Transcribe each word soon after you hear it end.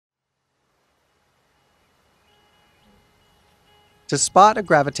To spot a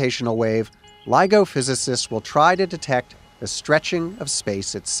gravitational wave, LIGO physicists will try to detect the stretching of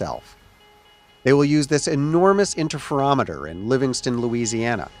space itself. They will use this enormous interferometer in Livingston,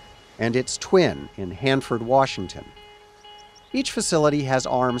 Louisiana, and its twin in Hanford, Washington. Each facility has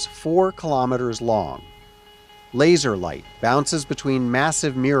arms 4 kilometers long. Laser light bounces between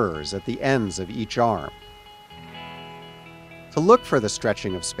massive mirrors at the ends of each arm. To look for the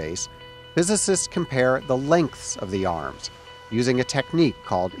stretching of space, physicists compare the lengths of the arms using a technique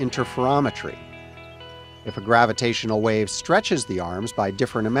called interferometry. If a gravitational wave stretches the arms by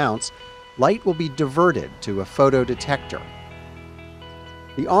different amounts, light will be diverted to a photodetector.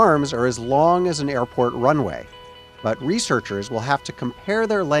 The arms are as long as an airport runway, but researchers will have to compare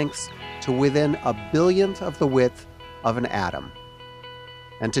their lengths to within a billionth of the width of an atom.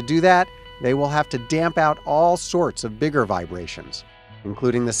 And to do that, they will have to damp out all sorts of bigger vibrations,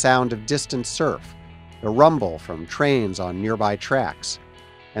 including the sound of distant surf, the rumble from trains on nearby tracks,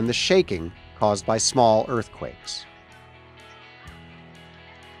 and the shaking caused by small earthquakes.